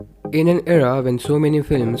In an era when so many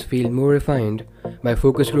films feel more refined by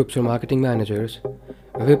focus groups or marketing managers,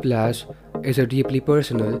 Whiplash is a deeply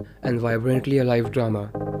personal and vibrantly alive drama.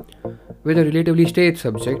 With a relatively staid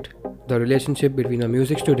subject, the relationship between a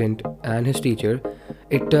music student and his teacher,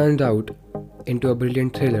 it turned out into a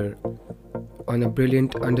brilliant thriller on a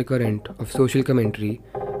brilliant undercurrent of social commentary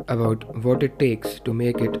about what it takes to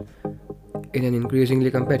make it in an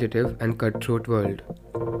increasingly competitive and cutthroat world.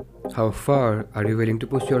 How far are you willing to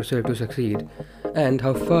push yourself to succeed, and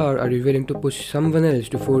how far are you willing to push someone else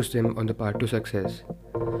to force them on the path to success?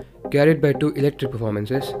 Carried by two electric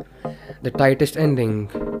performances, the tightest ending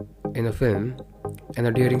in a film, and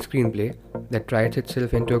a daring screenplay that writes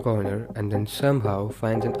itself into a corner and then somehow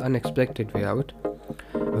finds an unexpected way out,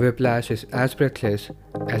 Whiplash is as breathless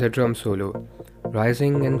as a drum solo,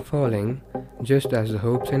 rising and falling just as the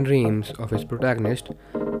hopes and dreams of its protagonist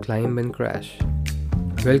climb and crash.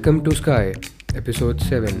 Welcome to Sky, Episode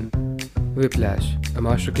 7, Whiplash, a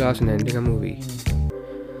masterclass in ending a movie.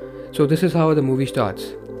 So this is how the movie starts.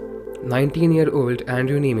 19-year-old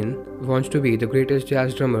Andrew Neiman wants to be the greatest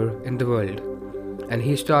jazz drummer in the world, and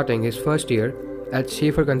he's starting his first year at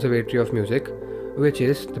Schaefer Conservatory of Music, which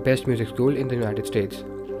is the best music school in the United States.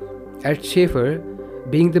 At Schaefer,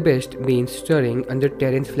 being the best means studying under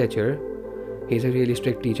Terence Fletcher. He's a really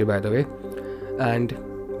strict teacher, by the way, and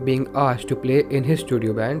being asked to play in his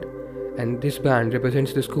studio band, and this band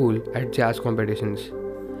represents the school at jazz competitions.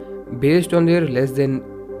 Based on their less than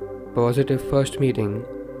positive first meeting,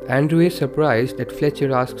 Andrew is surprised that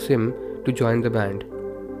Fletcher asks him to join the band,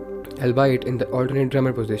 albeit in the alternate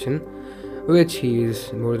drummer position, which he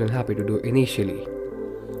is more than happy to do initially.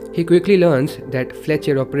 He quickly learns that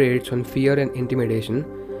Fletcher operates on fear and intimidation,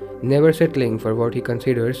 never settling for what he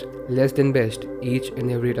considers less than best each and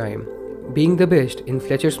every time. Being the best in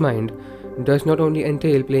Fletcher's mind does not only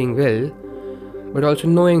entail playing well, but also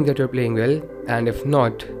knowing that you're playing well, and if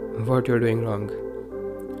not, what you're doing wrong.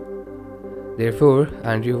 Therefore,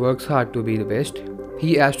 Andrew works hard to be the best.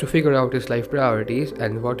 He has to figure out his life priorities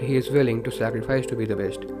and what he is willing to sacrifice to be the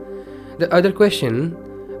best. The other question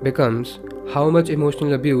becomes how much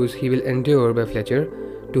emotional abuse he will endure by Fletcher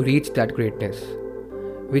to reach that greatness,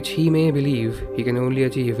 which he may believe he can only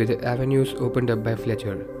achieve with the avenues opened up by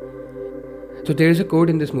Fletcher. So there is a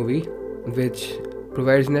quote in this movie which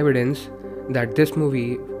provides an evidence that this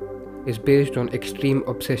movie is based on extreme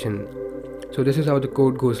obsession. So this is how the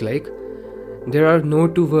quote goes like, "There are no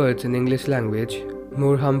two words in English language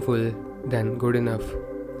more harmful than good enough."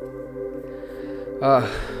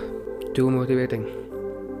 Too motivating.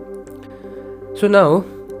 So now,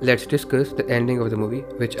 let's discuss the ending of the movie,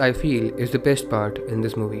 which I feel is the best part in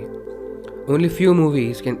this movie. Only few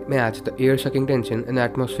movies can match the ear-sucking tension and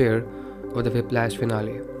atmosphere of the Whiplash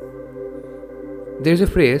finale. There's a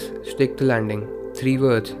phrase, "stick the landing," 3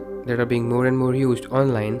 words that are being more and more used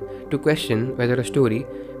online to question whether a story,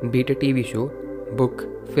 be it a TV show, book,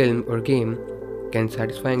 film or game, can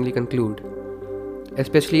satisfyingly conclude.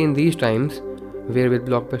 Especially in these times, where with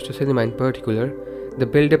blockbuster cinema in particular, the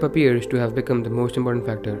build-up appears to have become the most important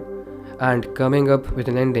factor, and coming up with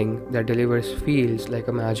an ending that delivers feels like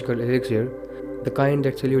a magical elixir, the kind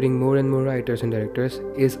that's eluding more and more writers and directors,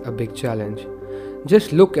 is a big challenge.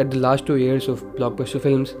 Just look at the last 2 years of blockbuster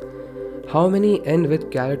films. How many end with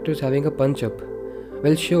characters having a punch-up?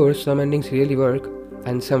 Well, sure, some endings really work,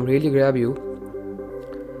 and some really grab you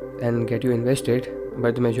and get you invested,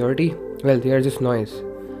 but the majority, well, they are just noise.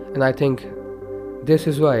 And I think this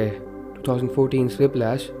is why 2014's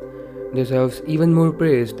Whiplash deserves even more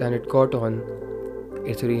praise than it got on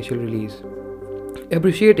its initial release.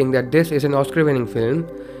 Appreciating that this is an Oscar-winning film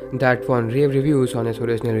that won rave reviews on its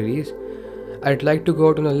original release, I'd like to go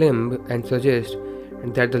out on a limb and suggest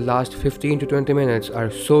that the last 15 to 20 minutes are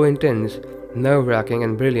so intense, nerve-wracking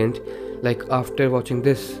and brilliant, like after watching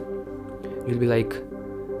this, you'll be like,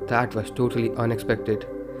 that was totally unexpected.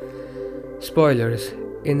 Spoilers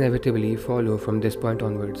inevitably follow from this point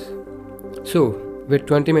onwards. So, with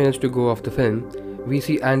 20 minutes to go of the film, we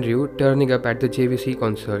see Andrew turning up at the JVC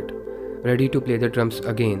concert, ready to play the drums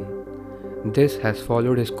again. This has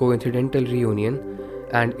followed his coincidental reunion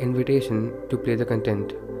and invitation to play the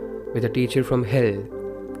content with a teacher from hell,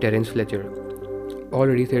 Terence Fletcher.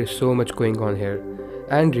 Already there's so much going on here.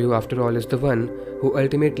 Andrew, after all, is the one who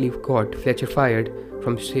ultimately got Fletcher fired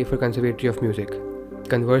from Schaefer Conservatory of Music.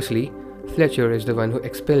 Conversely, Fletcher is the one who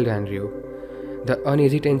expelled Andrew. The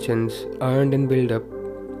uneasy tensions earned and built up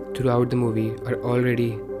throughout the movie are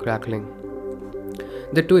already crackling.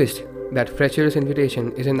 The twist that Fletcher's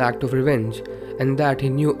invitation is an act of revenge and that he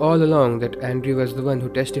knew all along that Andrew was the one who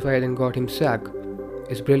testified and got him sacked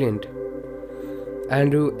is brilliant.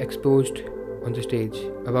 Andrew exposed on the stage,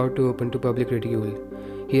 about to open to public ridicule.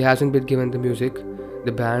 He hasn't been given the music,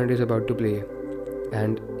 the band is about to play,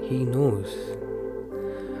 and he knows.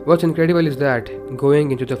 What's incredible is that,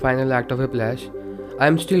 going into the final act of Whiplash,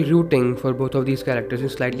 I'm still rooting for both of these characters in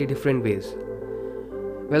slightly different ways.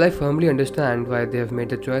 Well, I firmly understand why they have made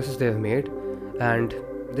the choices they have made, and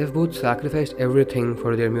they've both sacrificed everything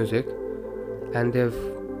for their music, and they've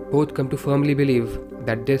both come to firmly believe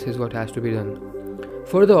that this is what has to be done.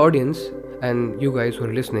 For the audience, and you guys who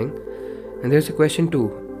are listening, and there's a question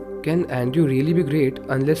too. Can Andrew really be great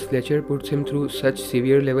unless Fletcher puts him through such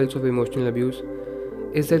severe levels of emotional abuse?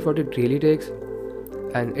 Is that what it really takes?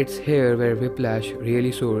 And it's here where Whiplash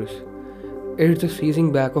really soars. It's the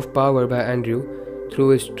seizing back of power by Andrew through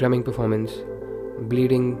his drumming performance,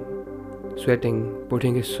 bleeding, sweating,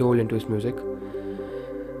 putting his soul into his music.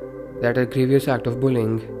 That a grievous act of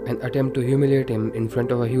bullying, an attempt to humiliate him in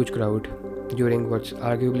front of a huge crowd during what's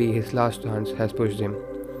arguably his last dance has pushed him,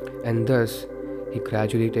 and thus he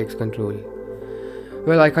gradually takes control.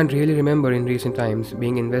 Well, I can't really remember in recent times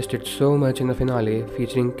being invested so much in a finale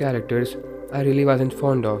featuring characters I really wasn't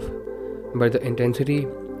fond of, but the intensity,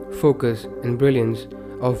 focus, and brilliance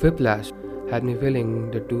of Whiplash had me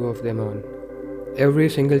willing the two of them on. Every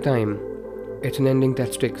single time, it's an ending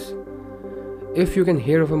that sticks. If you can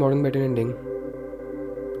hear of a modern better ending,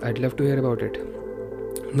 I'd love to hear about it.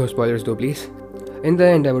 No spoilers though, please. In the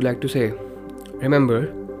end, I would like to say,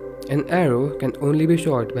 remember, an arrow can only be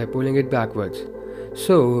shot by pulling it backwards.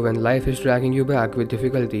 So, when life is dragging you back with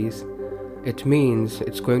difficulties, it means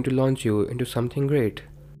it's going to launch you into something great.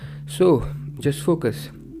 So, just focus.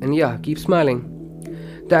 And yeah, keep smiling.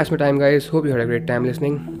 That's my time, guys. Hope you had a great time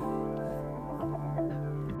listening.